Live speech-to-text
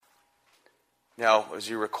Now, as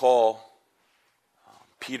you recall,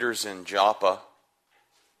 Peter's in Joppa,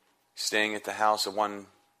 staying at the house of one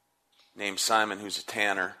named Simon, who's a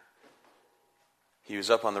tanner. He was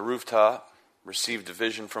up on the rooftop, received a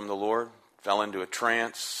vision from the Lord, fell into a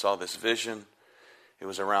trance, saw this vision. It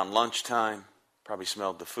was around lunchtime, probably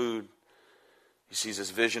smelled the food. He sees this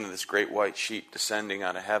vision of this great white sheet descending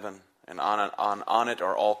out of heaven, and on it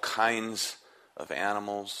are all kinds of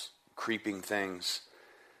animals, creeping things,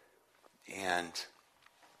 and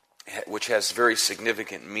which has very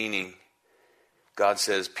significant meaning. God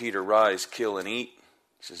says, Peter, rise, kill, and eat.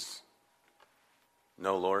 He says,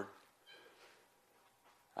 no, Lord,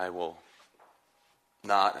 I will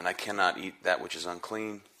not, and I cannot eat that which is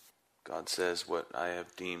unclean. God says, what I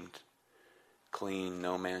have deemed clean,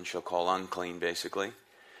 no man shall call unclean, basically.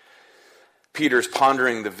 Peter's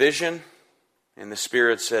pondering the vision, and the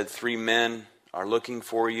Spirit said, 3 men are looking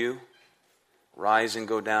for you. Rise and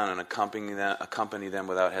go down and accompany them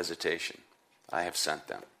without hesitation. I have sent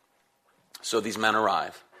them. So these men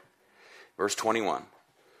arrive. Verse 21.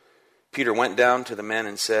 Peter went down to the men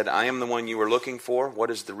and said, I am the one you were looking for. What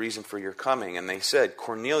is the reason for your coming? And they said,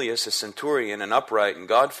 Cornelius, a centurion, an upright and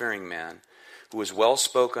God-fearing man, who was well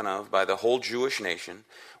spoken of by the whole Jewish nation,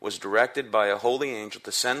 was directed by a holy angel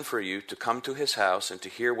to send for you to come to his house and to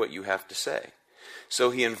hear what you have to say. So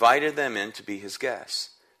he invited them in to be his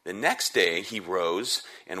guests. The next day he rose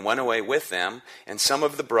and went away with them, and some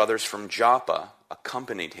of the brothers from Joppa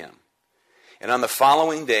accompanied him. And on the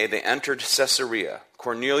following day they entered Caesarea.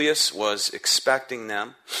 Cornelius was expecting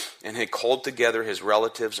them and had called together his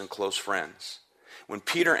relatives and close friends. When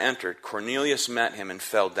Peter entered, Cornelius met him and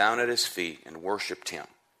fell down at his feet and worshipped him.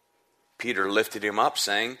 Peter lifted him up,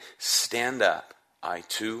 saying, Stand up, I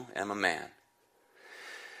too am a man.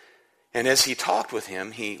 And as he talked with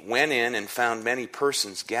him, he went in and found many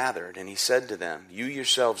persons gathered, and he said to them, You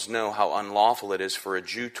yourselves know how unlawful it is for a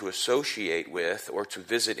Jew to associate with or to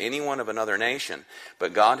visit anyone of another nation,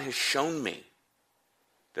 but God has shown me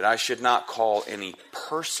that I should not call any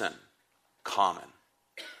person common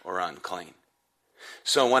or unclean.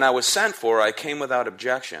 So when I was sent for, I came without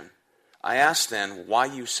objection. I asked then, why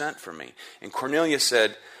you sent for me? And Cornelius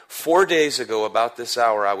said, 4 days ago about this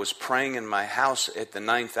hour I was praying in my house at the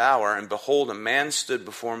 9th hour, and behold, a man stood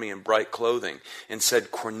before me in bright clothing, and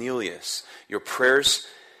said, Cornelius, your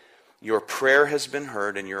prayer has been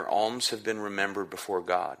heard, and your alms have been remembered before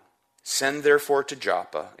God. Send therefore to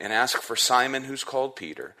Joppa, and ask for Simon, who's called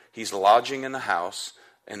Peter. He's lodging in the house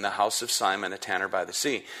of Simon, a tanner by the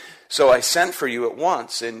sea. So I sent for you at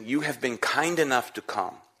once, and you have been kind enough to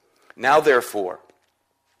come. Now therefore,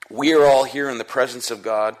 we are all here in the presence of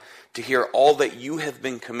God to hear all that you have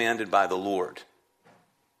been commanded by the Lord.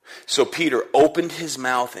 So Peter opened his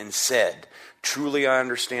mouth and said, Truly I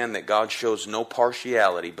understand that God shows no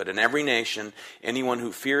partiality, but in every nation, anyone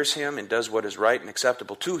who fears him and does what is right and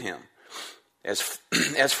acceptable to him.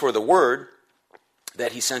 As for the word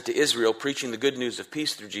that he sent to Israel, preaching the good news of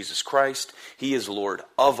peace through Jesus Christ, he is Lord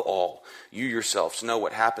of all. You yourselves know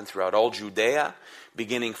what happened throughout all Judea,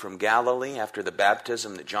 beginning from Galilee after the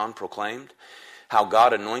baptism that John proclaimed, how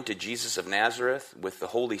God anointed Jesus of Nazareth with the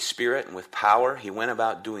Holy Spirit and with power. He went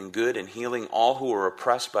about doing good and healing all who were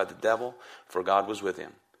oppressed by the devil, for God was with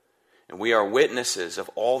him. And we are witnesses of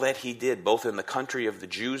all that he did, both in the country of the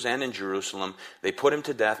Jews and in Jerusalem. They put him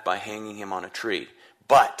to death by hanging him on a tree.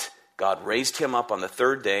 But God raised him up on the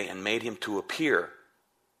 3rd day and made him to appear,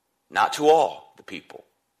 not to all the people,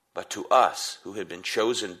 but to us who had been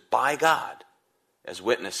chosen by God as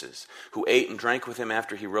witnesses, who ate and drank with him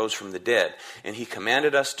after he rose from the dead. And he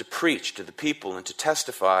commanded us to preach to the people and to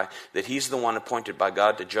testify that he's the one appointed by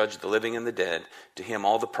God to judge the living and the dead. To him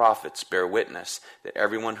all the prophets bear witness that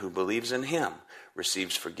everyone who believes in him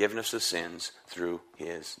receives forgiveness of sins through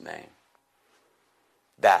his name.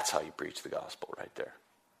 That's how you preach the gospel right there.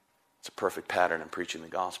 It's a perfect pattern in preaching the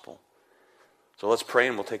gospel. So let's pray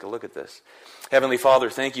and we'll take a look at this. Heavenly Father,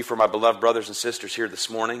 thank you for my beloved brothers and sisters here this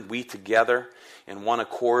morning. We together in one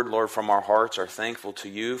accord, Lord, from our hearts are thankful to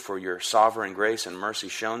you for your sovereign grace and mercy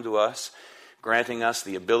shown to us, granting us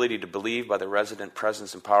the ability to believe by the resident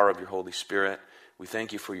presence and power of your Holy Spirit. We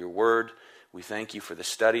thank you for your word. We thank you for the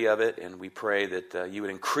study of it, and we pray that you would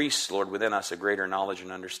increase, Lord, within us a greater knowledge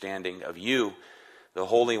and understanding of you, the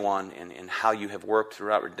Holy One, and how you have worked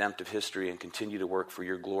throughout redemptive history and continue to work for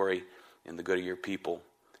your glory and the good of your people,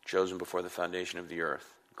 chosen before the foundation of the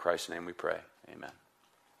earth. In Christ's name we pray. Amen.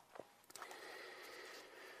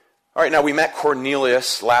 All right, now we met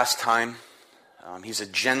Cornelius last time. He's a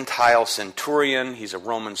Gentile centurion. He's a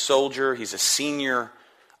Roman soldier. He's a senior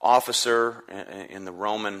officer in the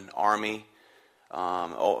Roman army.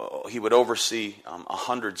 He would oversee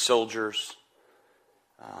 100 soldiers.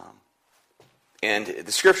 And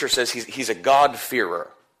the scripture says he's a God-fearer.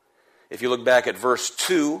 If you look back at verse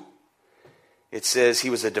 2, it says he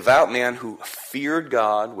was a devout man who feared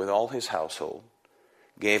God with all his household,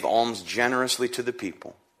 gave alms generously to the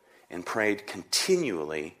people, and prayed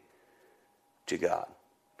continually to God.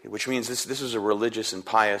 Okay, which means this is a religious and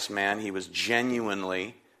pious man. He was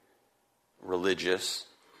genuinely religious.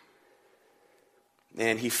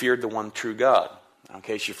 And he feared the one true God. In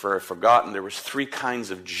case you've forgotten, there was three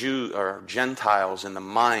kinds of Gentiles in the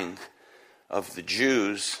mind of the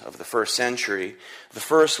Jews of the first century. The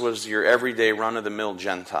first was your everyday run-of-the-mill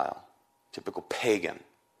Gentile, typical pagan.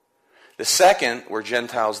 The second were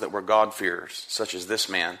Gentiles that were God-fearers, such as this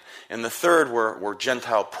man. And the third were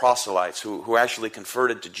Gentile proselytes who actually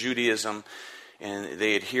converted to Judaism, and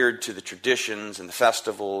they adhered to the traditions and the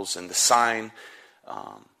festivals and the sign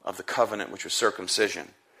of the covenant, which was circumcision.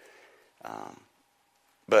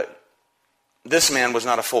 But this man was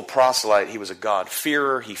not a full proselyte. He was a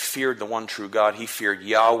God-fearer. He feared the one true God. He feared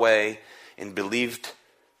Yahweh and believed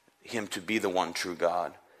him to be the one true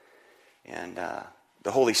God. And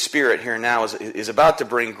the Holy Spirit here now is about to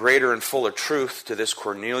bring greater and fuller truth to this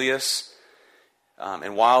Cornelius.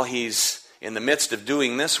 And while he's in the midst of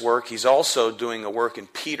doing this work, he's also doing a work in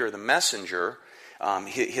Peter the messenger,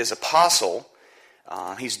 his apostle.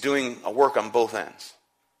 He's doing a work on both ends.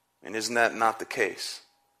 And isn't that not the case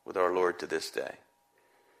with our Lord to this day?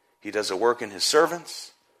 He does a work in his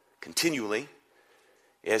servants continually,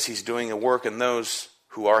 as he's doing a work in those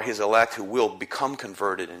who are his elect, who will become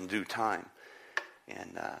converted in due time.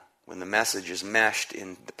 And when the message is meshed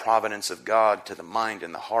in the providence of God to the mind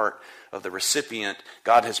and the heart of the recipient,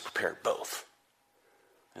 God has prepared both.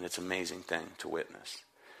 And it's an amazing thing to witness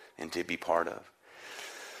and to be part of.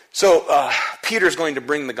 So Peter's going to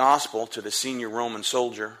bring the gospel to the senior Roman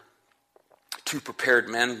soldier, two prepared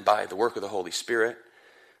men by the work of the Holy Spirit.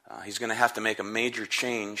 He's going to have to make a major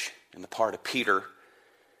change in the part of Peter,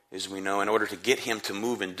 as we know, in order to get him to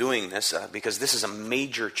move in doing this, because this is a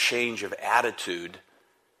major change of attitude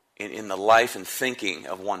in the life and thinking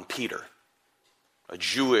of one Peter, a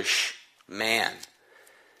Jewish man.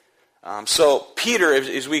 So Peter,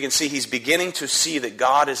 as we can see, he's beginning to see that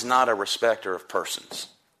God is not a respecter of persons.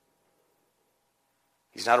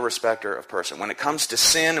 He's not a respecter of person. When it comes to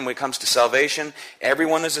sin and when it comes to salvation,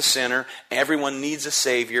 everyone is a sinner. Everyone needs a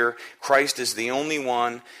Savior. Christ is the only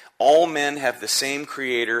one. All men have the same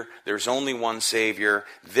Creator. There's only one Savior.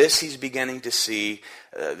 This he's beginning to see.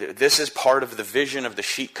 This is part of the vision of the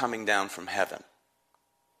sheet coming down from heaven,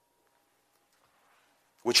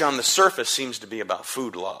 which on the surface seems to be about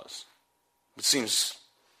food laws. It seems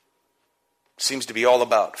to be all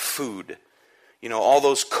about food. You know, all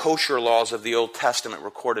those kosher laws of the Old Testament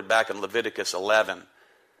recorded back in Leviticus 11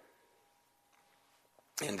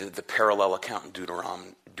 and the parallel account in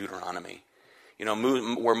Deuteronomy. You know,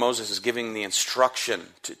 where Moses is giving the instruction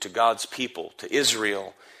to God's people, to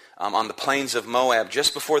Israel, on the plains of Moab,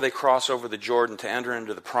 just before they cross over the Jordan to enter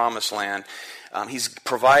into the Promised Land. He's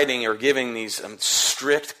providing or giving these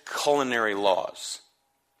strict culinary laws.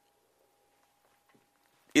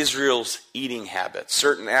 Israel's eating habits.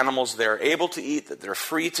 Certain animals they're able to eat, that they're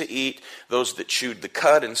free to eat. Those that chewed the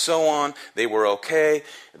cud and so on, they were okay.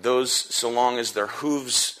 Those, so long as their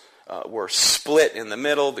hooves were split in the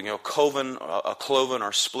middle, a cloven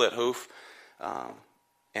or split hoof,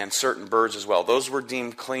 and certain birds as well. Those were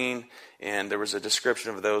deemed clean, and there was a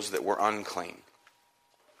description of those that were unclean.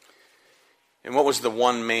 And what was the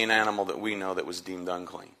one main animal that we know that was deemed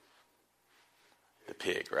unclean? The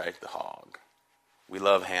pig, right? The hog. We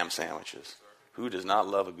love ham sandwiches. Who does not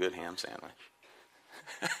love a good ham sandwich?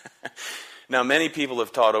 Now, many people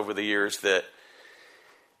have taught over the years that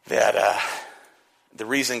the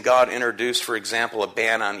reason God introduced, for example, a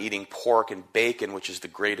ban on eating pork and bacon, which is the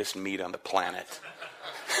greatest meat on the planet.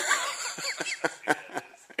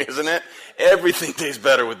 Isn't it? Everything tastes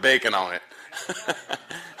better with bacon on it.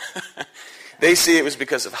 They see it was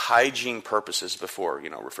because of hygiene purposes before,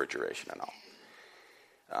 refrigeration and all.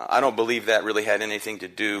 I don't believe that really had anything to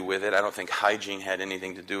do with it. I don't think hygiene had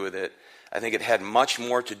anything to do with it. I think it had much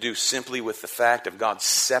more to do simply with the fact of God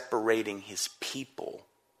separating his people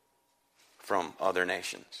from other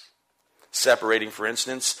nations. Separating, for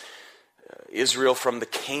instance, Israel from the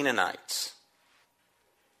Canaanites.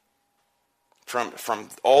 From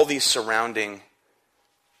all these surrounding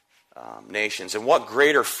nations. And what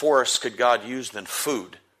greater force could God use than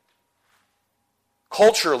food?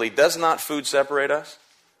 Culturally, does not food separate us?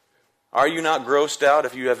 Are you not grossed out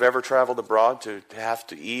if you have ever traveled abroad to have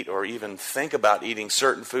to eat or even think about eating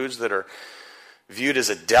certain foods that are viewed as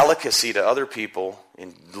a delicacy to other people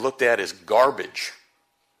and looked at as garbage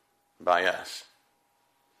by us?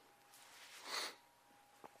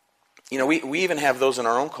 we even have those in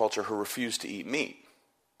our own culture who refuse to eat meat.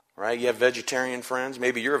 Right? You have vegetarian friends.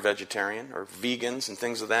 Maybe you're a vegetarian or vegans and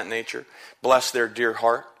things of that nature. Bless their dear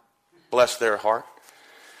heart. Bless their heart.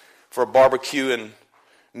 For a barbecue and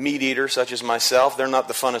meat eater such as myself, they're not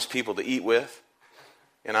the funnest people to eat with.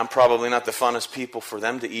 And I'm probably not the funnest people for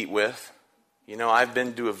them to eat with. I've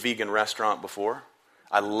been to a vegan restaurant before.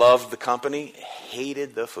 I loved the company,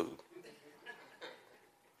 hated the food.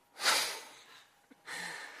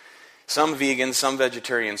 Some vegans, some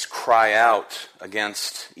vegetarians cry out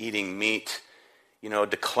against eating meat,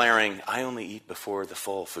 declaring, I only eat before the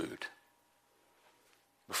fall food.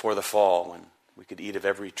 Before the fall, when we could eat of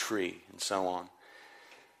every tree, and so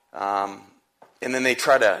on. And then they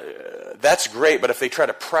try to, that's great, but if they try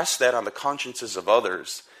to press that on the consciences of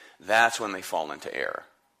others, that's when they fall into error.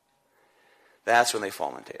 That's when they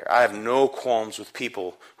fall into error. I have no qualms with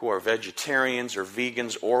people who are vegetarians or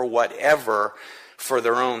vegans or whatever for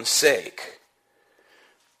their own sake.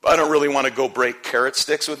 I don't really want to go break carrot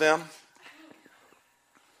sticks with them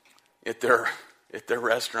at their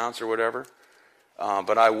restaurants or whatever.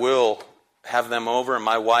 But I will have them over, and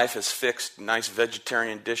my wife has fixed nice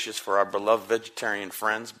vegetarian dishes for our beloved vegetarian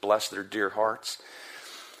friends. Bless their dear hearts.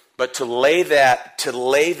 But to lay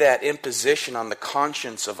that imposition on the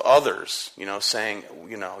conscience of others, saying,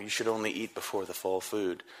 you should only eat before the fall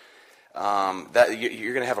food, that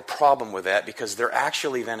you're going to have a problem with that, because they're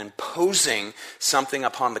actually then imposing something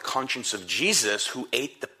upon the conscience of Jesus, who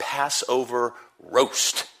ate the Passover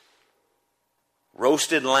roasted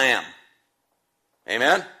lamb.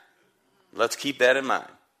 Amen? Let's keep that in mind.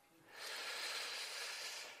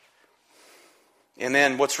 And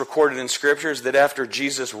then what's recorded in Scripture is that after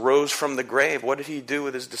Jesus rose from the grave, what did he do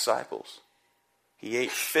with his disciples? He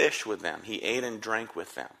ate fish with them. He ate and drank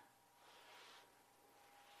with them.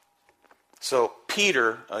 So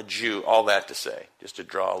Peter, a Jew, all that to say, just to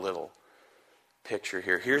draw a little picture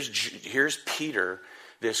here. Here's Peter,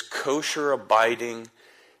 this kosher-abiding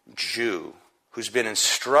Jew, who's been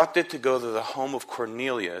instructed to go to the home of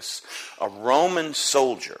Cornelius, a Roman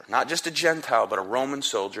soldier, not just a Gentile, but a Roman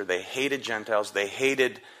soldier. They hated Gentiles. They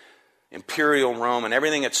hated imperial Rome and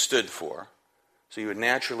everything it stood for. So you would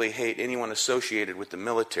naturally hate anyone associated with the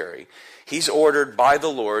military. He's ordered by the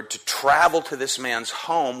Lord to travel to this man's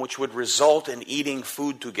home, which would result in eating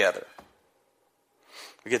food together.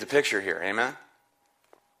 We get the picture here, amen?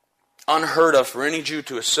 Unheard of for any Jew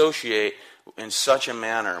to associate in such a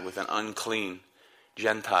manner with an unclean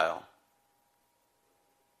Gentile,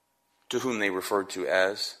 to whom they referred to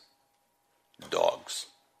as dogs.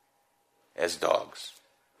 As dogs.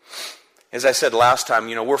 As I said last time,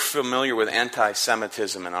 we're familiar with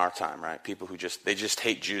anti-Semitism in our time, right? People who just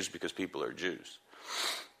hate Jews because people are Jews.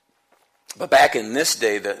 But back in this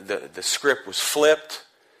day, the script was flipped,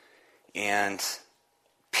 and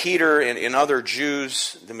Peter and other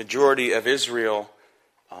Jews, the majority of Israel,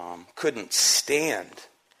 couldn't stand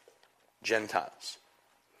Gentiles.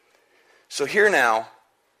 So here now,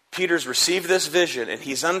 Peter's received this vision, and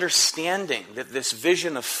he's understanding that this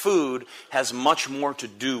vision of food has much more to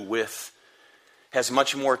do with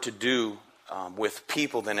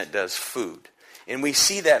people than it does food. And we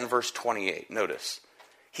see that in verse 28. Notice.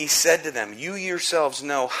 He said to them, you yourselves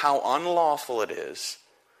know how unlawful it is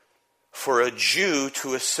for a Jew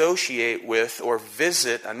to associate with or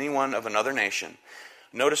visit anyone of another nation.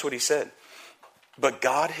 Notice what he said. But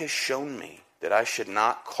God has shown me that I should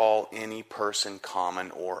not call any person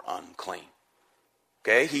common or unclean.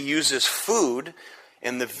 Okay? He uses food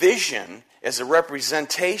and the vision as a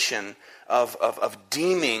representation of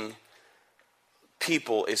deeming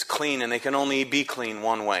people as clean, and they can only be clean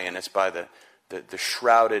one way, and it's by the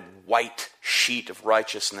shrouded white sheet of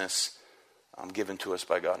righteousness given to us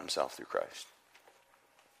by God himself through Christ.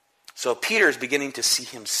 So Peter is beginning to see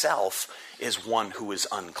himself as one who is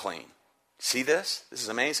unclean. See this? This is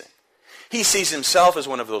amazing. He sees himself as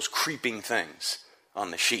one of those creeping things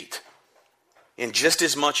on the sheet, in just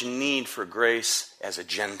as much need for grace as a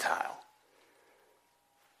Gentile.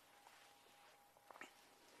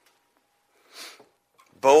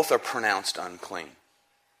 Both are pronounced unclean.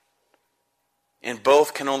 And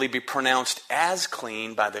both can only be pronounced as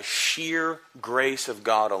clean by the sheer grace of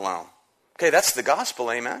God alone. Okay, that's the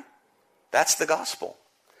gospel, amen? That's the gospel.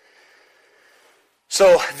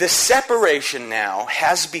 So the separation now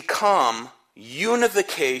has become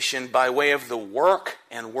unification by way of the work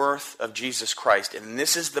and worth of Jesus Christ. And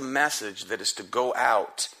this is the message that is to go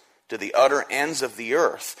out to the utter ends of the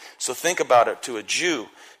earth. So think about it. To a Jew,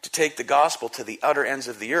 to take the gospel to the utter ends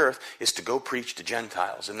of the earth is to go preach to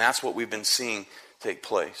Gentiles. And that's what we've been seeing take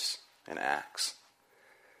place in Acts.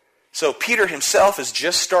 So Peter himself is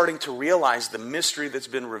just starting to realize the mystery that's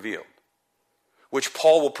been revealed. which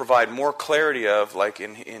Paul will provide more clarity of, like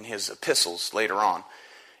in his epistles later on.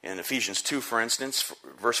 In Ephesians 2, for instance,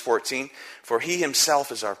 verse 14, "For he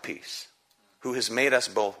himself is our peace, who has made us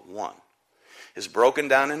both one, has broken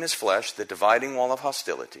down in his flesh the dividing wall of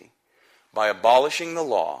hostility, by abolishing the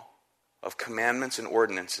law of commandments and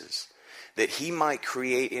ordinances, that he might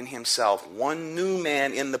create in himself one new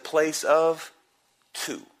man in the place of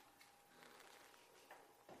two,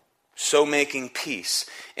 so making peace,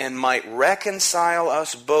 and might reconcile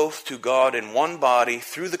us both to God in one body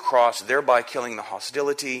through the cross, thereby killing the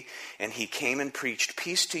hostility. And he came and preached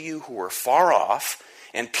peace to you who were far off,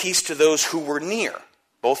 and peace to those who were near."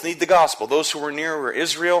 Both need the gospel. Those who were near were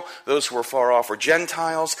Israel. Those who were far off were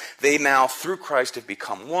Gentiles. They now, through Christ, have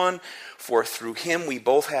become one. For through him we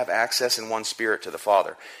both have access in one Spirit to the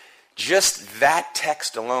Father. Just that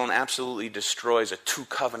text alone absolutely destroys a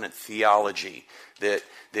two-covenant theology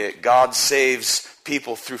that God saves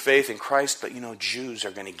people through faith in Christ, but Jews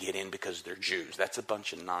are going to get in because they're Jews. That's a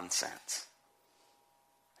bunch of nonsense.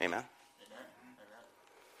 Amen?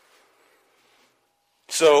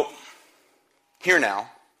 So, here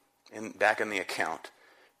now, back in the account,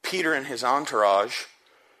 Peter and his entourage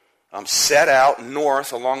set out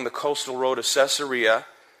north along the coastal road of Caesarea.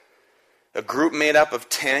 A group made up of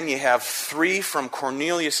 10. You have 3 from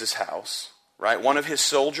Cornelius' house, right? 1 of his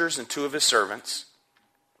soldiers and 2 of his servants.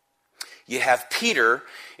 You have Peter,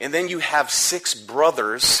 and then you have 6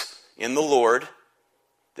 brothers in the Lord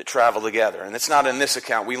that travel together. And it's not in this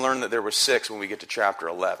account. We learn that there were 6 when we get to chapter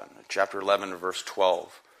 11. Chapter 11 verse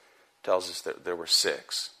 12 tells us that there were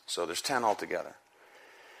 6. So there's 10 altogether.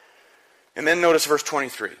 And then notice verse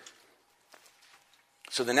 23.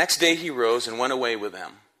 "So the next day he rose and went away with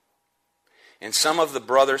them. And some of the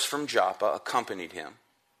brothers from Joppa accompanied him.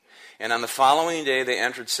 And on the following day they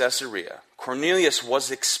entered Caesarea. Cornelius was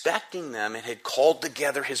expecting them and had called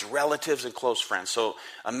together his relatives and close friends." So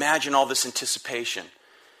imagine all this anticipation.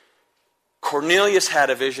 Cornelius had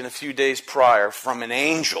a vision a few days prior from an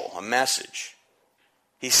angel, a message.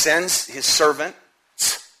 He sends his servant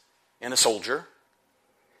and a soldier.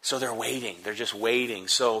 So they're waiting. They're just waiting.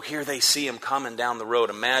 So here they see him coming down the road.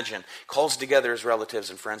 Imagine. Calls together his relatives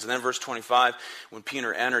and friends. And then verse 25, when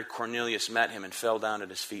Peter entered, Cornelius met him and fell down at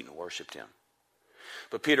his feet and worshipped him.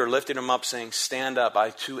 But Peter lifted him up, saying, "Stand up, I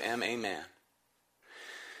too am a man."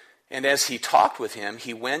 And as he talked with him,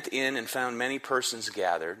 he went in and found many persons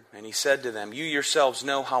gathered. And he said to them, "You yourselves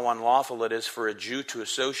know how unlawful it is for a Jew to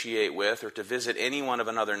associate with or to visit anyone of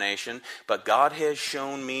another nation. But God has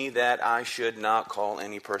shown me that I should not call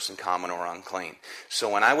any person common or unclean. So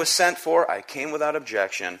when I was sent for, I came without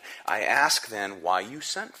objection. I asked then why you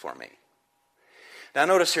sent for me." Now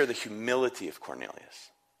notice here the humility of Cornelius.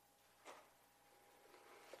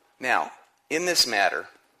 Now, in this matter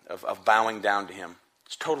of bowing down to him,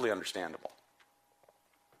 it's totally understandable.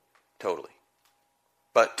 Totally.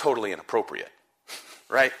 But totally inappropriate.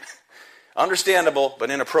 Right? Understandable,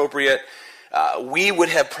 but inappropriate. We would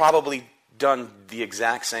have probably done the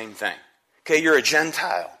exact same thing. Okay, you're a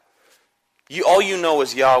Gentile. All you know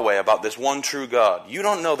is Yahweh, about this one true God. You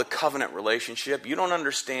don't know the covenant relationship. You don't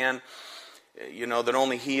understand, that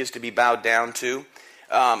only he is to be bowed down to.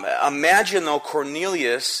 Imagine, though,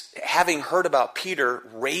 Cornelius, having heard about Peter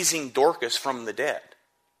raising Dorcas from the dead.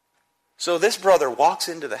 So this brother walks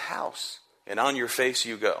into the house, and on your face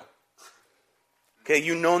you go. Okay,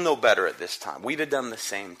 you know no better at this time. We'd have done the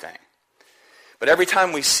same thing. But every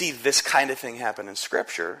time we see this kind of thing happen in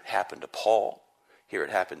Scripture, it happened to Paul. Here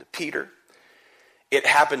it happened to Peter. It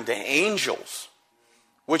happened to angels,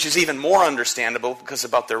 which is even more understandable because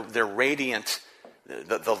about their radiant,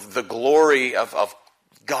 the glory of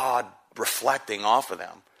God reflecting off of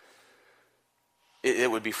them.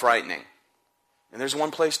 It would be frightening. And there's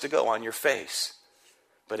one place to go, on your face.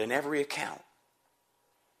 But in every account,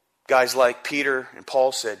 guys like Peter and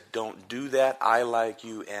Paul said, "Don't do that. I, like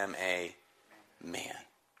you, am a man."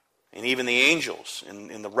 And even the angels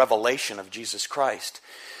in the revelation of Jesus Christ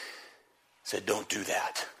said, "Don't do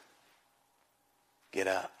that. Get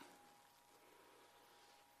up."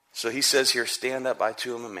 So he says here, "Stand up, I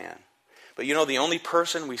too am a man." But the only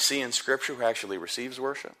person we see in Scripture who actually receives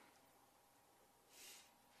worship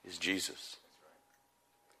is Jesus.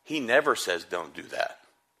 He never says, "Don't do that."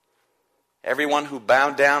 Everyone who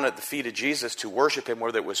bowed down at the feet of Jesus to worship him,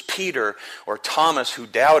 whether it was Peter or Thomas who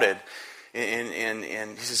doubted,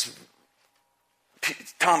 and he says,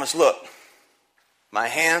 "Thomas, look, my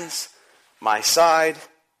hands, my side,"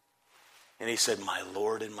 and he said, "My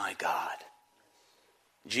Lord and my God."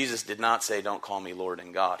 Jesus did not say, "Don't call me Lord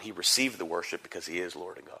and God." He received the worship because he is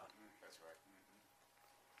Lord and God.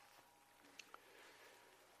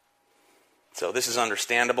 So this is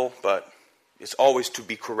understandable, but It's always to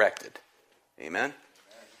be corrected. Amen?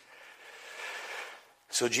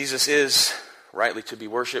 So Jesus is rightly to be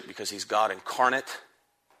worshipped because he's God incarnate.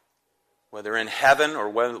 Whether in heaven or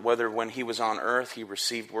whether when he was on earth, he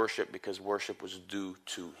received worship because worship was due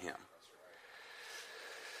to him.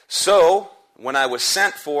 So, when I was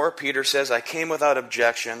sent for, Peter says, I came without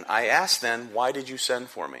objection. I asked then, why did you send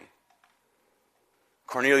for me?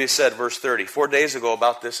 Cornelius said, verse 30, 4 days ago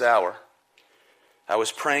about this hour, I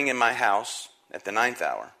was praying in my house at the 9th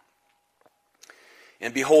hour.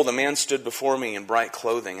 And behold, a man stood before me in bright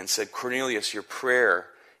clothing and said, Cornelius, your prayer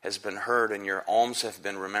has been heard and your alms have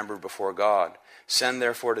been remembered before God. Send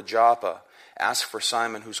therefore to Joppa. Ask for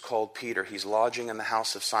Simon who's called Peter. He's lodging in the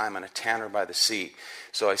house of Simon, a tanner by the sea.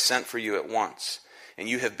 So I sent for you at once, and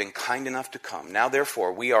you have been kind enough to come. Now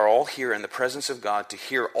therefore, we are all here in the presence of God to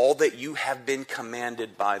hear all that you have been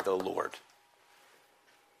commanded by the Lord.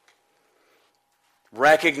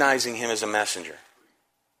 Recognizing him as a messenger.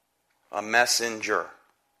 A messenger.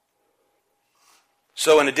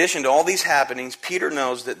 So in addition to all these happenings, Peter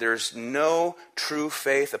knows that there's no true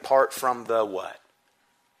faith apart from the what?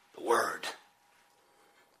 The Word.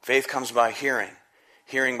 Faith comes by hearing.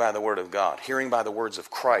 Hearing by the Word of God. Hearing by the words of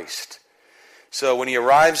Christ. So when he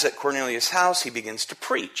arrives at Cornelius' house, he begins to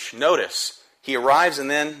preach. Notice, he arrives and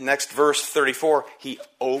then, next verse 34, he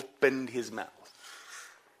opened his mouth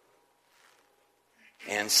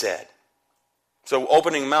and said. So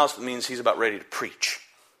opening mouth means he's about ready to preach.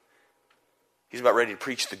 He's about ready to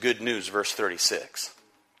preach the good news, verse 36.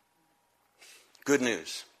 Good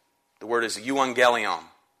news. The word is euangelion.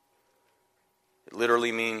 It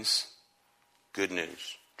literally means good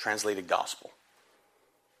news. Translated gospel.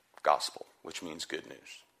 Gospel, which means good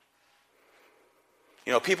news.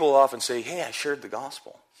 You know, people often say, hey, I shared the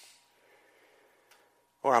gospel.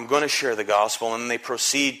 Or I'm going to share the gospel, and then they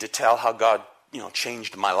proceed to tell how God,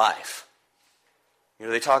 changed my life.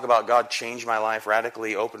 They talk about God changed my life,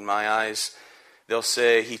 radically opened my eyes. They'll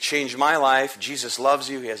say, he changed my life, Jesus loves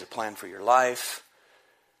you, he has a plan for your life.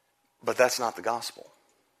 But that's not the gospel.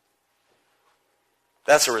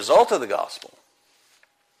 That's a result of the gospel.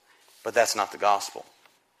 But that's not the gospel.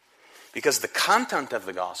 Because the content of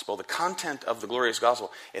the gospel, the content of the glorious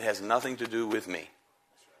gospel, it has nothing to do with me. It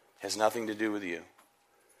has nothing to do with you.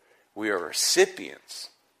 We are recipients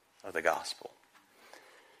of the gospel.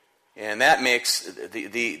 And that makes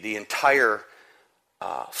the entire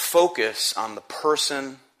focus on the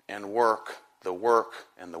person and work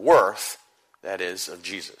and the worth, that is, of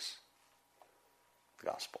Jesus. The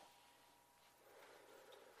gospel.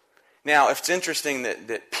 Now, it's interesting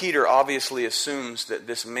that Peter obviously assumes that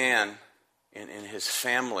this man and his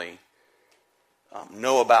family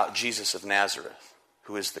know about Jesus of Nazareth,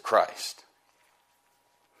 who is the Christ.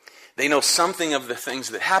 They know something of the things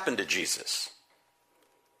that happened to Jesus.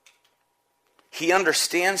 He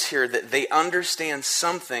understands here that they understand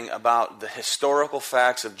something about the historical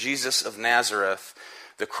facts of Jesus of Nazareth,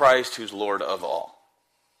 the Christ who's Lord of all.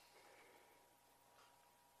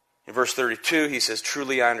 In verse 32, he says,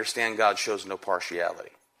 truly I understand God shows no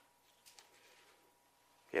partiality.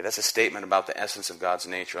 Yeah, that's a statement about the essence of God's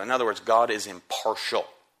nature. In other words, God is impartial.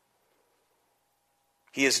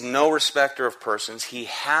 He is no respecter of persons. He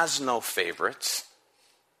has no favorites.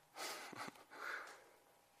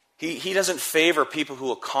 He doesn't favor people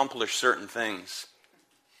who accomplish certain things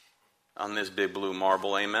on this big blue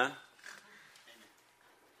marble, amen?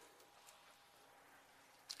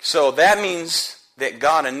 So that means that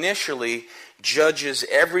God initially judges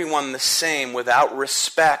everyone the same without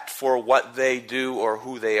respect for what they do or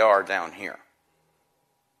who they are down here.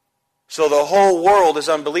 So the whole world as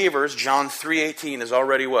unbelievers, John 3:18 is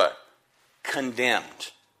already what?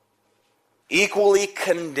 Condemned. Equally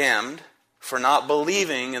condemned for not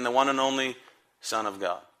believing in the one and only Son of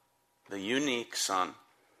God. The unique Son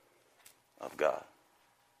of God.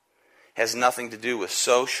 Has nothing to do with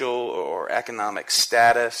social or economic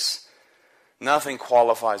status. Nothing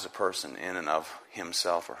qualifies a person in and of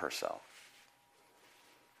himself or herself.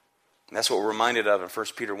 And that's what we're reminded of in 1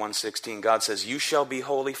 Peter 1:16. God says, you shall be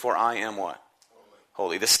holy, for I am what?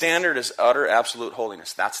 Holy. The standard is utter, absolute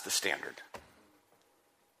holiness. That's the standard.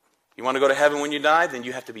 You want to go to heaven when you die? Then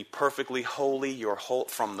you have to be perfectly holy. You're whole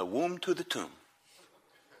from the womb to the tomb.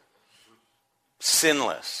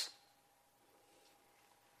 Sinless.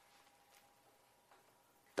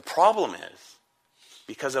 The problem is,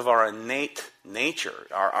 because of our innate nature,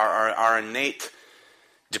 our innate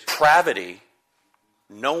depravity,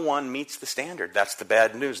 no one meets the standard. That's the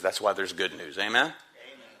bad news. That's why there's good news. Amen? Amen.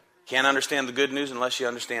 Can't understand the good news unless you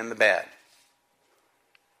understand the bad.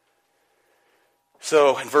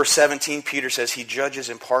 So in verse 17, Peter says, he judges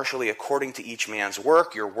impartially according to each man's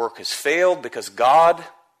work. Your work has failed because God,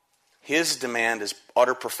 his demand is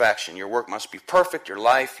utter perfection. Your work must be perfect. Your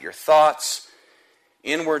life, your thoughts,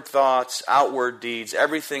 inward thoughts, outward deeds,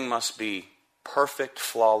 everything must be perfect,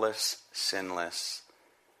 flawless, sinless.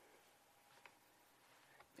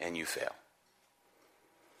 And you fail.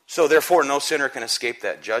 So therefore, no sinner can escape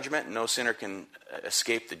that judgment. No sinner can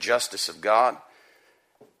escape the justice of God.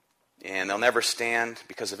 And they'll never stand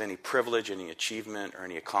because of any privilege, any achievement, or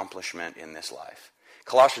any accomplishment in this life.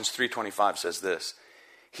 Colossians 3:25 says this,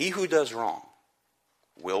 he who does wrong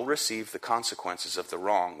will receive the consequences of the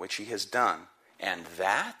wrong which he has done, and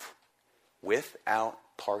that without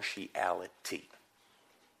partiality.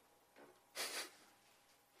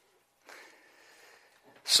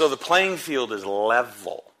 So the playing field is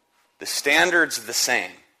level. The standard's the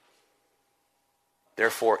same.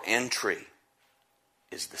 Therefore, entry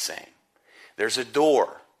is the same. There's a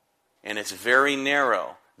door, and it's very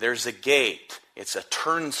narrow. There's a gate. It's a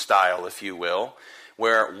turnstile, if you will,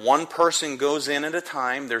 where one person goes in at a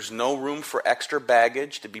time. There's no room for extra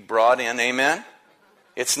baggage to be brought in. Amen?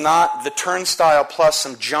 It's not the turnstile plus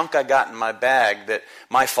some junk I got in my bag, that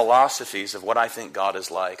my philosophies of what I think God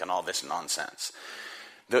is like and all this nonsense.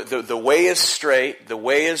 The way is straight. The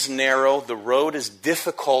way is narrow. The road is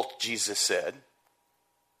difficult, Jesus said.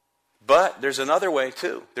 But there's another way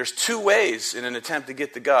too. There's two ways in an attempt to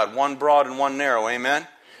get to God. One broad and one narrow. Amen?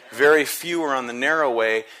 Very few are on the narrow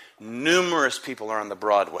way. Numerous people are on the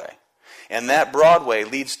broad way. And that broad way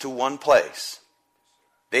leads to one place.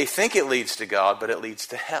 They think it leads to God, but it leads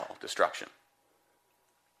to hell, destruction.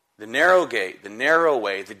 The narrow gate, the narrow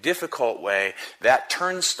way, the difficult way, that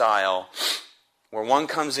turnstile where one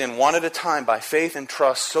comes in one at a time by faith and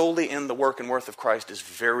trust solely in the work and worth of Christ is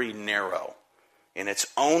very narrow. And it's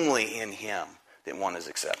only in him that one is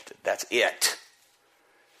accepted. That's it.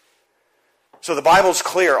 So the Bible's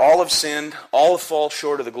clear. All have sinned. All have fallen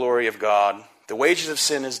short of the glory of God. The wages of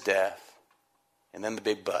sin is death. And then the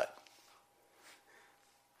big but.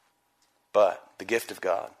 But the gift of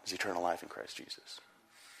God is eternal life in Christ Jesus.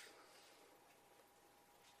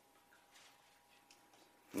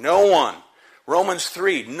 No one. Romans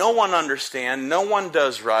 3. No one understands. No one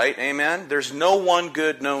does right. Amen? There's no one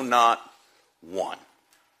good, no not one.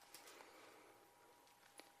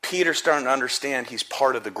 Peter's starting to understand he's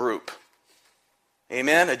part of the group.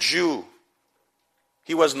 Amen? A Jew.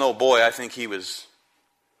 He was no boy. I think he was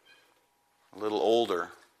a little older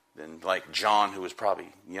than like John, who was probably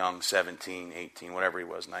young, 17, 18, whatever he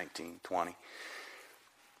was, 19, 20.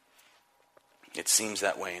 It seems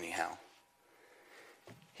that way anyhow.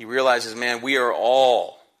 He realizes, man, we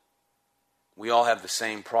all have the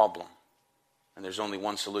same problem. And there's only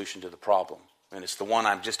one solution to the problem. And it's the one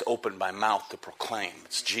I've just opened my mouth to proclaim.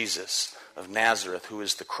 It's Jesus of Nazareth, who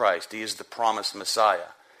is the Christ. He is the promised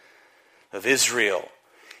Messiah of Israel.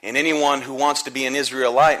 And anyone who wants to be an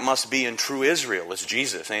Israelite must be in true Israel. It's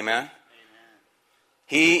Jesus. Amen? Amen.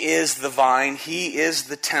 He is the vine. He is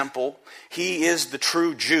the temple. He is the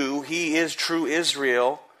true Jew. He is true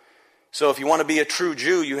Israel. So if you want to be a true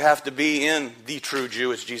Jew, you have to be in the true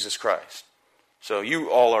Jew, it's Jesus Christ. So you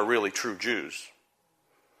all are really true Jews.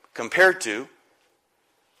 Compared to,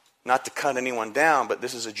 not to cut anyone down, but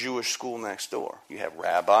this is a Jewish school next door. You have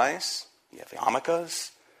rabbis, you have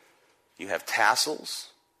yarmulkes, you have tassels,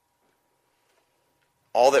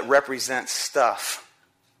 all that represents stuff.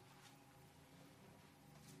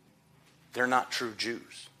 They're not true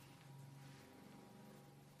Jews.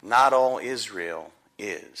 Not all Israel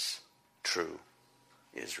is true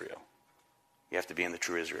Israel. You have to be in the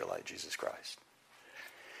true Israelite, Jesus Christ.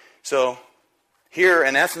 So, here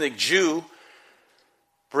an ethnic Jew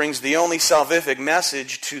brings the only salvific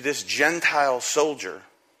message to this Gentile soldier.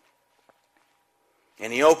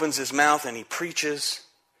 And he opens his mouth and he preaches.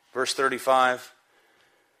 Verse 35.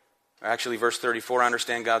 Actually, verse 34, I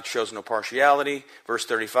understand God shows no partiality. Verse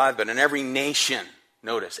 35, but in every nation,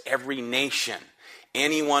 notice, every nation,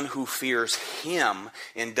 anyone who fears him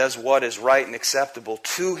and does what is right and acceptable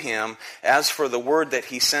to him, as for the word that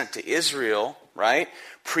he sent to Israel, right?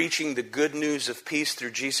 Preaching the good news of peace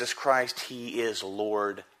through Jesus Christ, he is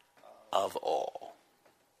Lord of all.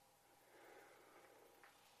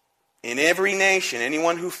 In every nation,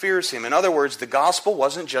 anyone who fears him. In other words, the gospel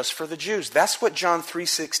wasn't just for the Jews. That's what John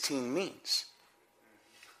 3:16 means.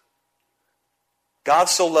 God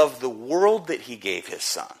so loved the world that he gave his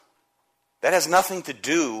Son. That has nothing to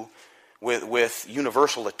do with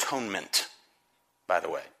universal atonement, by the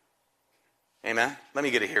way. Amen? Let me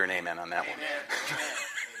get a hear an amen on that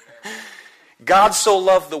one. God so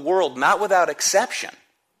loved the world, not without exception,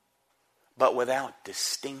 but without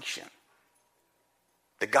distinction.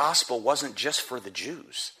 The gospel wasn't just for the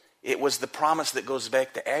Jews. It was the promise that goes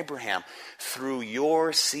back to Abraham. Through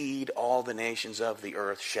your seed, all the nations of the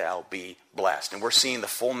earth shall be blessed. And we're seeing the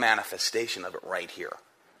full manifestation of it right here.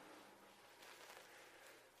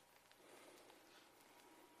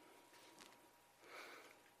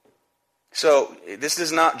 So this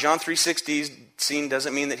is not, John 3:16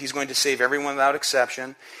 doesn't mean that he's going to save everyone without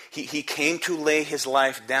exception. He came to lay his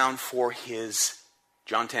life down for his,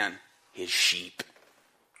 John 10, his sheep.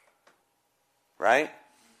 Right?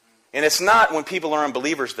 And it's not when people are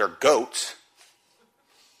unbelievers, they're goats.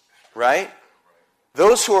 Right?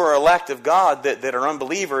 Those who are elect of God that are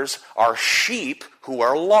unbelievers are sheep who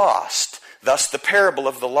are lost. Thus the parable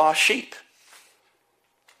of the lost sheep.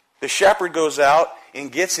 The shepherd goes out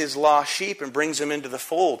and gets his lost sheep and brings them into the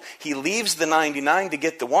fold. He leaves the 99 to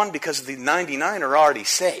get the one because the 99 are already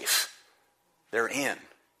safe. They're in.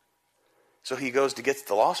 So he goes to get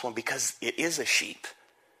the lost one because it is a sheep.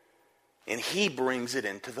 And he brings it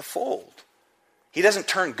into the fold. He doesn't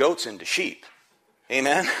turn goats into sheep.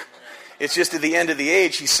 Amen? It's just at the end of the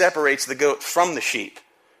age, he separates the goat from the sheep.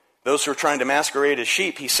 Those who are trying to masquerade as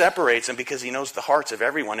sheep, he separates them because he knows the hearts of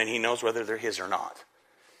everyone and he knows whether they're his or not.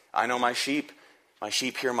 I know my sheep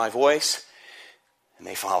hear my voice, and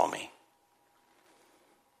they follow me.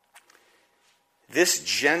 This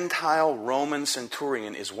Gentile Roman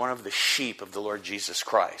centurion is one of the sheep of the Lord Jesus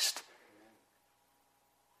Christ.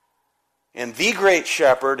 And the great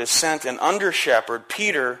shepherd has sent an under shepherd,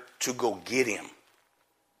 Peter, to go get him.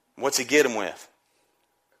 What's he get him with?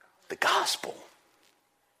 The gospel.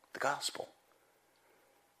 The gospel.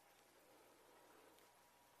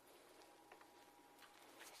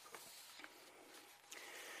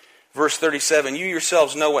 Verse 37, you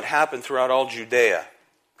yourselves know what happened throughout all Judea,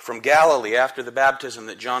 from Galilee after the baptism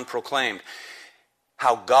that John proclaimed,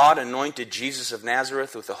 how God anointed Jesus of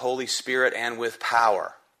Nazareth with the Holy Spirit and with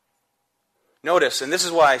power. Notice, and this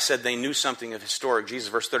is why I said they knew something of historic Jesus,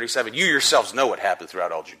 verse 37, you yourselves know what happened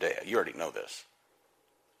throughout all Judea. You already know this.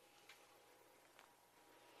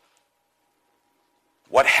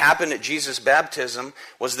 What happened at Jesus' baptism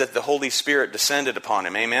was that the Holy Spirit descended upon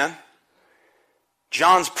him. Amen?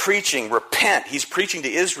 John's preaching, repent. He's preaching to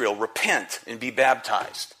Israel, repent and be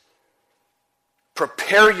baptized.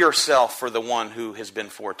 Prepare yourself for the one who has been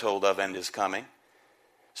foretold of and is coming.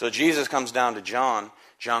 So Jesus comes down to John.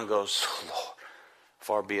 John goes, Lord,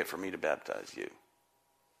 far be it from me to baptize you.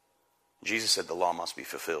 Jesus said the law must be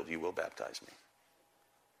fulfilled. You will baptize me.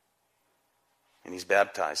 And he's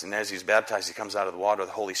baptized. And as he's baptized, he comes out of the water.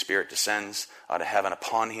 The Holy Spirit descends out of heaven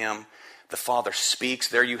upon him. The Father speaks.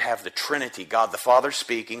 There you have the Trinity. God the Father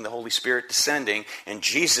speaking, the Holy Spirit descending, and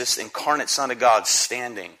Jesus, incarnate Son of God,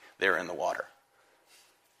 standing there in the water.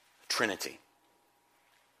 Trinity.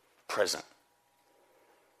 Present.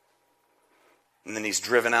 And then he's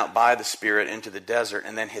driven out by the Spirit into the desert,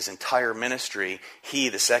 and then his entire ministry, he,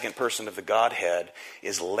 the second person of the Godhead,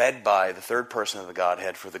 is led by the third person of the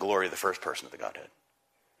Godhead for the glory of the first person of the Godhead.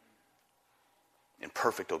 In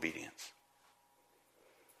perfect obedience.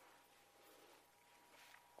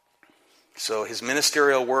 So his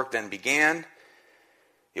ministerial work then began.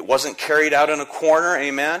 It wasn't carried out in a corner,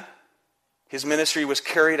 amen? His ministry was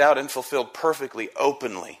carried out and fulfilled perfectly,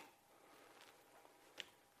 openly.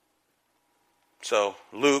 So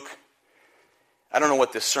Luke, I don't know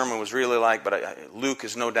what this sermon was really like, but Luke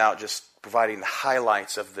is no doubt just providing the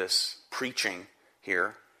highlights of this preaching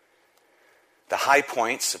here. The high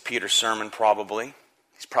points of Peter's sermon probably.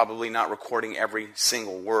 He's probably not recording every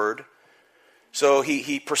single word. So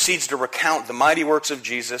he proceeds to recount the mighty works of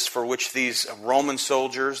Jesus for which these Roman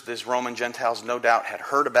soldiers, these Roman Gentiles no doubt had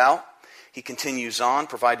heard about. He continues on,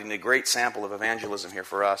 providing a great sample of evangelism here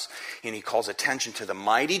for us. And he calls attention to the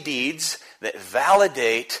mighty deeds that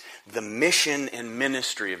validate the mission and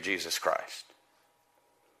ministry of Jesus Christ.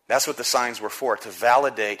 That's what the signs were for, to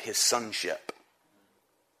validate his sonship.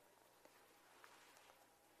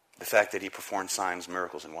 The fact that he performed signs,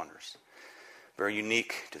 miracles, and wonders. Very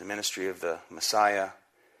unique to the ministry of the Messiah.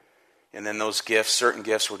 And then those gifts, certain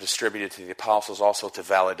gifts were distributed to the apostles also to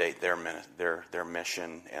validate their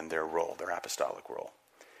mission and their role, their apostolic role.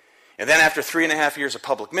 And then after 3.5 years of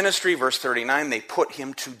public ministry, verse 39, they put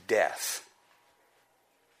him to death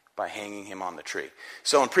by hanging him on the tree.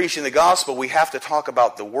 So in preaching the gospel, we have to talk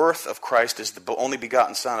about the worth of Christ as the only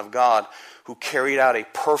begotten Son of God who carried out a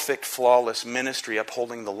perfect, flawless ministry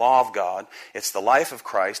upholding the law of God. It's the life of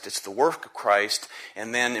Christ, it's the work of Christ,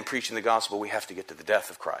 and then in preaching the gospel, we have to get to the death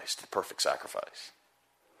of Christ, the perfect sacrifice.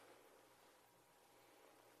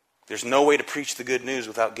 There's no way to preach the good news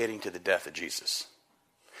without getting to the death of Jesus.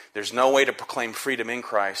 There's no way to proclaim freedom in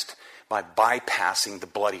Christ by bypassing the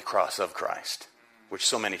bloody cross of Christ. which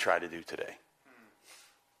so many try to do today.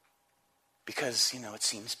 Because, it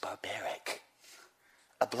seems barbaric.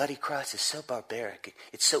 A bloody cross is so barbaric.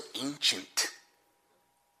 It's so ancient.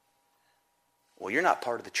 Well, you're not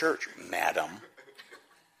part of the church, madam.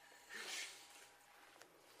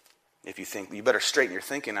 If you think, you better straighten your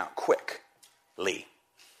thinking out quickly.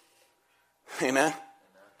 Amen?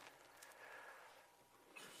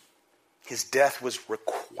 His death was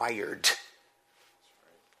required.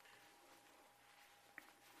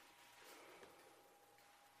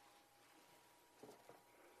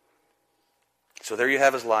 So there you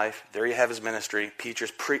have his life. There you have his ministry.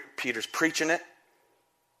 Peter's preaching it.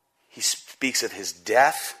 He speaks of his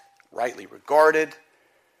death, rightly regarded.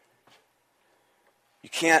 You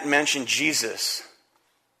can't mention Jesus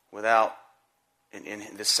without in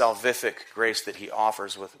the salvific grace that he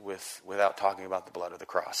offers without talking about the blood of the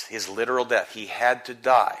cross. His literal death. He had to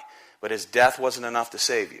die, but his death wasn't enough to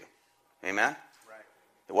save you. Amen? Right.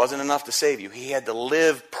 It wasn't enough to save you. He had to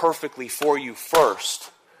live perfectly for you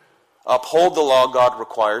first. Uphold the law God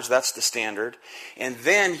requires. That's the standard. And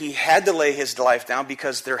then he had to lay his life down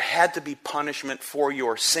because there had to be punishment for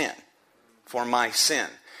your sin, for my sin.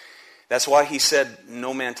 That's why he said,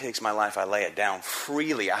 no man takes my life, I lay it down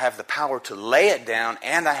freely. I have the power to lay it down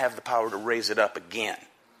and I have the power to raise it up again.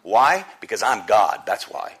 Why? Because I'm God. That's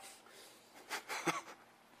why.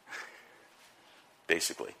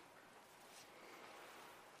 Basically.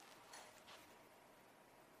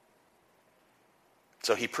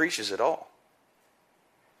 So he preaches it all.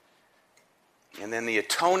 And then the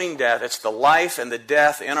atoning death, it's the life and the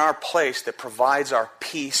death in our place that provides our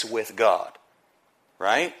peace with God.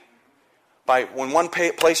 Right? When one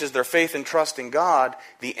places their faith and trust in God,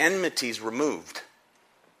 the enmity is removed.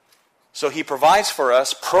 So he provides for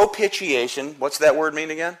us propitiation. What's that word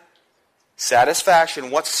mean again?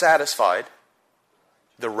 Satisfaction. What's satisfied?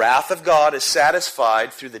 The wrath of God is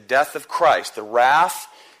satisfied through the death of Christ. The wrath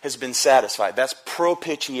has been satisfied. That's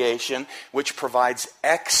propitiation, which provides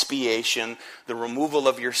expiation, the removal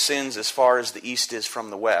of your sins as far as the east is from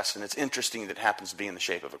the west. And it's interesting that it happens to be in the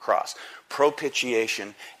shape of a cross.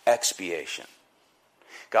 Propitiation, expiation.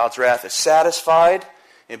 God's wrath is satisfied,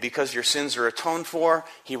 and because your sins are atoned for,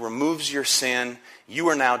 he removes your sin. You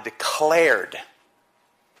are now declared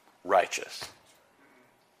righteous.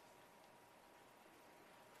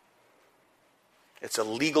 It's a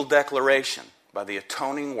legal declaration by the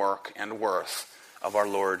atoning work and worth of our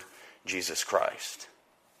Lord Jesus Christ.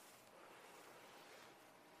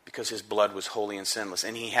 Because his blood was holy and sinless,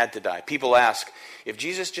 and he had to die. People ask, if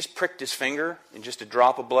Jesus just pricked his finger and just a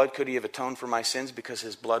drop of blood, could he have atoned for my sins because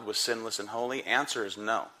his blood was sinless and holy? Answer is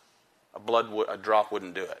no. A drop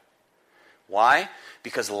wouldn't do it. Why?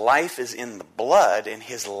 Because life is in the blood, and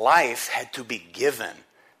his life had to be given.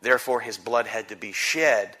 Therefore, his blood had to be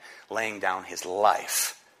shed, laying down his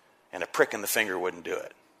life. And a prick in the finger wouldn't do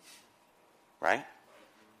it. Right?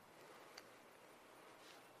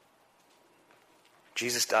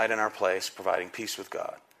 Jesus died in our place, providing peace with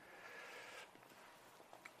God.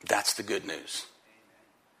 That's the good news.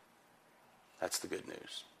 That's the good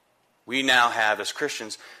news. We now have, as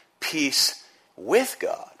Christians, peace with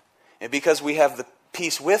God. And because we have the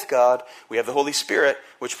peace with God, we have the Holy Spirit,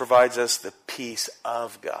 which provides us the peace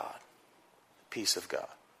of God. Peace of God.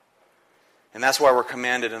 And that's why we're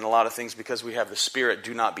commanded in a lot of things, because we have the Spirit,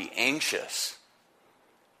 do not be anxious.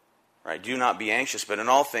 Right? Do not be anxious, but in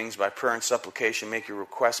all things, by prayer and supplication, make your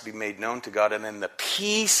requests be made known to God, and then the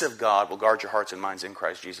peace of God will guard your hearts and minds in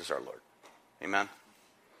Christ Jesus our Lord. Amen?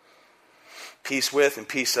 Peace with and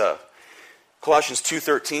peace of. Colossians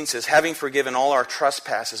 2:13 says, having forgiven all our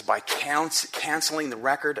trespasses by canceling the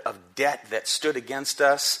record of debt that stood against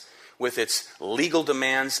us, with its legal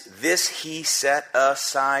demands, this he set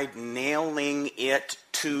aside, nailing it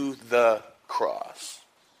to the cross.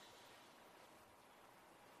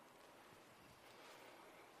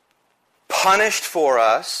 Punished for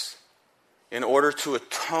us in order to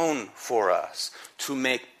atone for us, to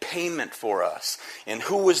make payment for us. And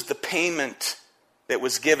who was the payment that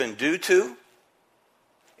was given due to?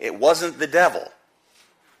 It wasn't the devil.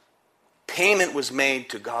 Payment was made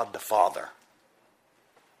to God the Father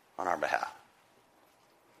on our behalf.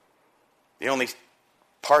 The only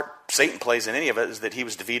part Satan plays in any of it is that he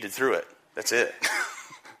was defeated through it. That's it.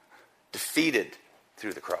 Defeated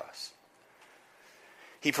through the cross.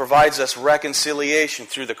 He provides us reconciliation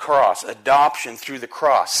through the cross, adoption through the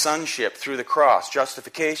cross, sonship through the cross,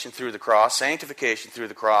 justification through the cross, sanctification through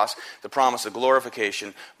the cross, the promise of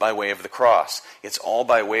glorification by way of the cross. It's all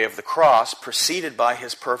by way of the cross, preceded by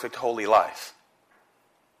his perfect holy life.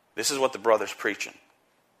 This is what the brother's preaching.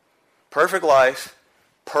 Perfect life,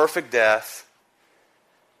 perfect death,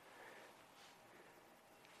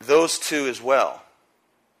 those two as well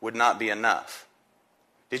would not be enough.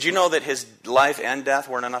 Did you know that his life and death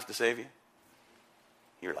weren't enough to save you?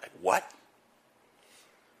 You're like, what?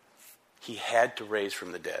 He had to raise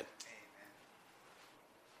from the dead.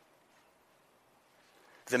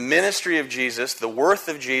 The ministry of Jesus, the worth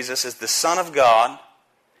of Jesus as the Son of God,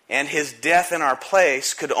 and his death in our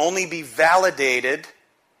place could only be validated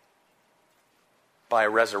by a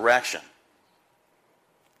resurrection.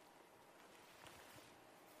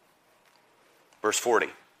 Verse 40.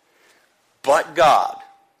 But God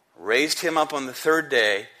raised him up on the third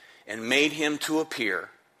day and made him to appear,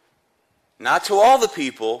 not to all the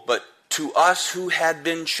people, but to us who had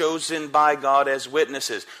been chosen by God as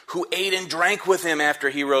witnesses, who ate and drank with him after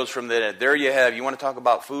he rose from the dead. There you have. You want to talk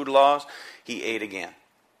about food laws? He ate again.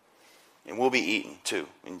 And we'll be eating too.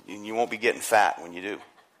 And you won't be getting fat when you do.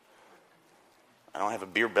 I don't have a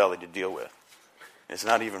beer belly to deal with. It's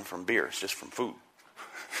not even from beer. It's just from food.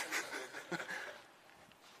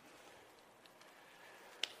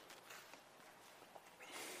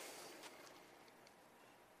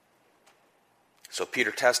 So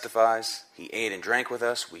Peter testifies, he ate and drank with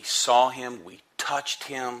us, we saw him, we touched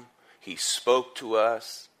him, he spoke to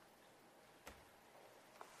us.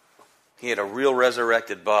 He had a real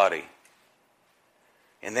resurrected body.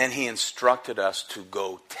 And then he instructed us to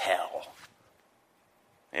go tell.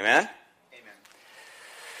 Amen? Amen.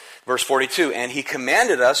 Verse 42, and he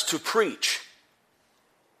commanded us to preach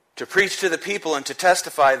to the people and to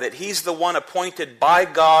testify that he's the one appointed by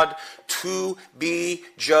God to be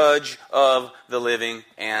judge of the living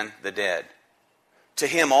and the dead. To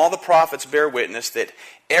him all the prophets bear witness that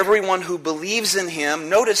everyone who believes in him,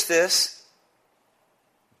 notice this,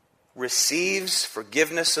 receives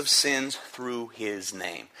forgiveness of sins through his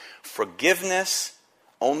name. Forgiveness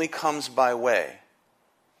only comes by way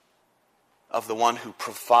of the one who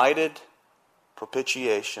provided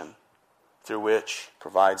propitiation, through which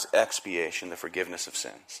provides expiation, the forgiveness of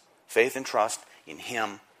sins. Faith and trust in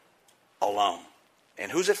him alone.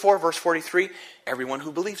 And who's it for? Verse 43, everyone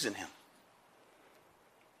who believes in him.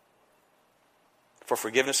 For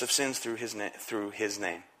forgiveness of sins through his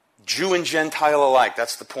name. Jew and Gentile alike,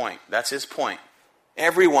 that's the point. That's his point.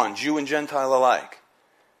 Everyone, Jew and Gentile alike.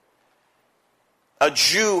 A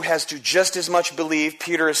Jew has to just as much believe,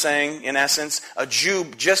 Peter is saying, in essence, a Jew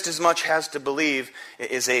just as much has to believe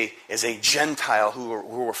as a Gentile who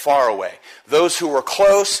were far away. Those who were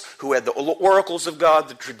close, who had the oracles of God,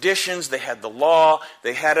 the traditions, they had the law,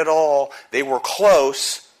 they had it all. They were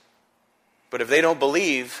close, but if they don't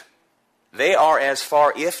believe, they are as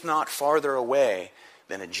far, if not farther away,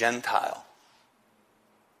 than a Gentile.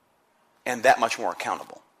 And that much more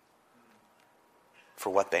accountable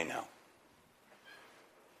for what they know.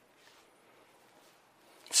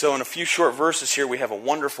 So in a few short verses here, we have a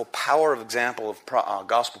wonderful power of example of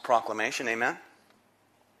gospel proclamation. Amen?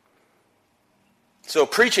 So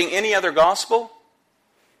preaching any other gospel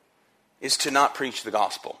is to not preach the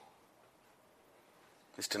gospel.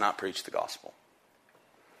 Is to not preach the gospel.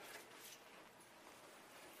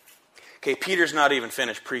 Okay, Peter's not even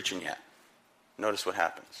finished preaching yet. Notice what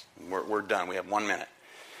happens. We're done. We have 1 minute.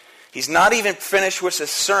 He's not even finished with his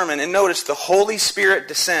sermon. And notice the Holy Spirit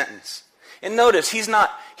descends. And notice, he's not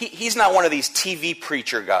one of these TV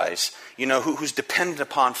preacher guys, who's dependent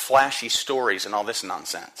upon flashy stories and all this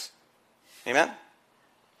nonsense. Amen?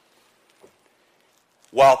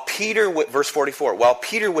 Verse 44, while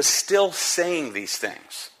Peter was still saying these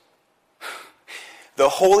things, the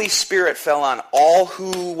Holy Spirit fell on all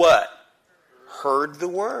who, what? Heard the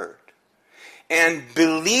word. And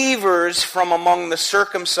believers from among the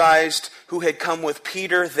circumcised who had come with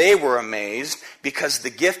Peter, they were amazed because the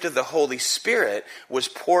gift of the Holy Spirit was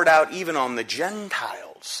poured out even on the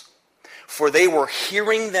Gentiles. For they were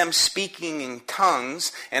hearing them speaking in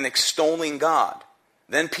tongues and extolling God.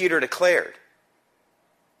 Then Peter declared.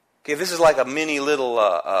 Okay, this is like a mini little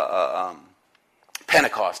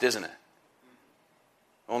Pentecost, isn't it?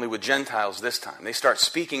 Only with Gentiles this time. They start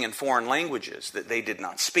speaking in foreign languages that they did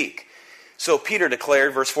not speak. So Peter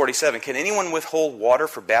declared, verse 47, can anyone withhold water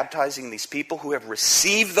for baptizing these people who have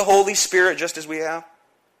received the Holy Spirit just as we have?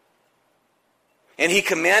 And he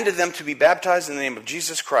commanded them to be baptized in the name of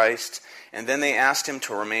Jesus Christ, and then they asked him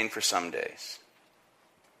to remain for some days.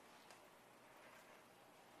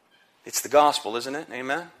 It's the gospel, isn't it?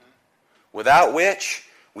 Amen? Without which,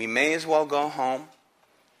 we may as well go home,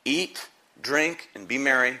 eat, drink, and be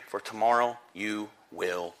merry, for tomorrow you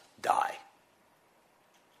will die.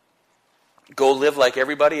 Go live like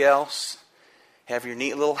everybody else. Have your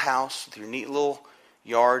neat little house with your neat little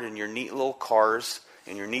yard and your neat little cars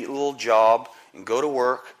and your neat little job, and go to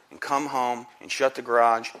work and come home and shut the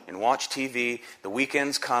garage and watch TV. The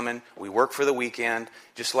weekend's coming. We work for the weekend,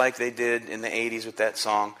 just like they did in the 80s with that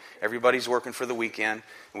song. Everybody's working for the weekend.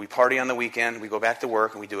 And we party on the weekend. We go back to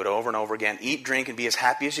work, and we do it over and over again. Eat, drink, and be as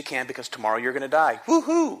happy as you can because tomorrow you're going to die.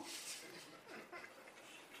 Woohoo!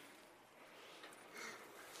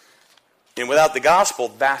 And without the gospel,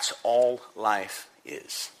 that's all life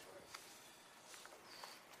is.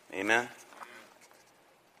 Amen?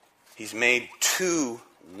 He's made two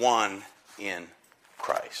one in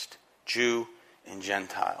Christ. Jew and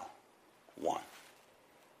Gentile, one.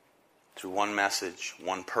 Through one message,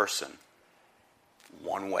 one person,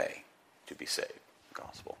 one way to be saved. The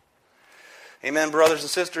gospel. Amen, brothers and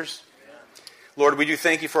sisters? Amen. Lord, we do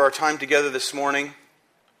thank you for our time together this morning.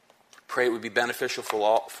 Pray it would be beneficial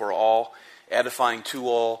for all, edifying to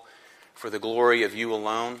all, for the glory of you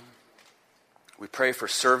alone. We pray for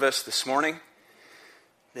service this morning,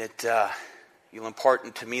 that you'll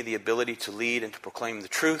impart to me the ability to lead and to proclaim the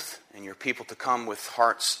truth, and your people to come with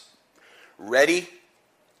hearts ready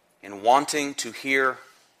and wanting to hear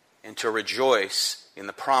and to rejoice in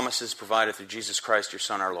the promises provided through Jesus Christ, your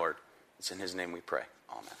Son, our Lord. It's in his name we pray.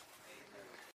 Amen.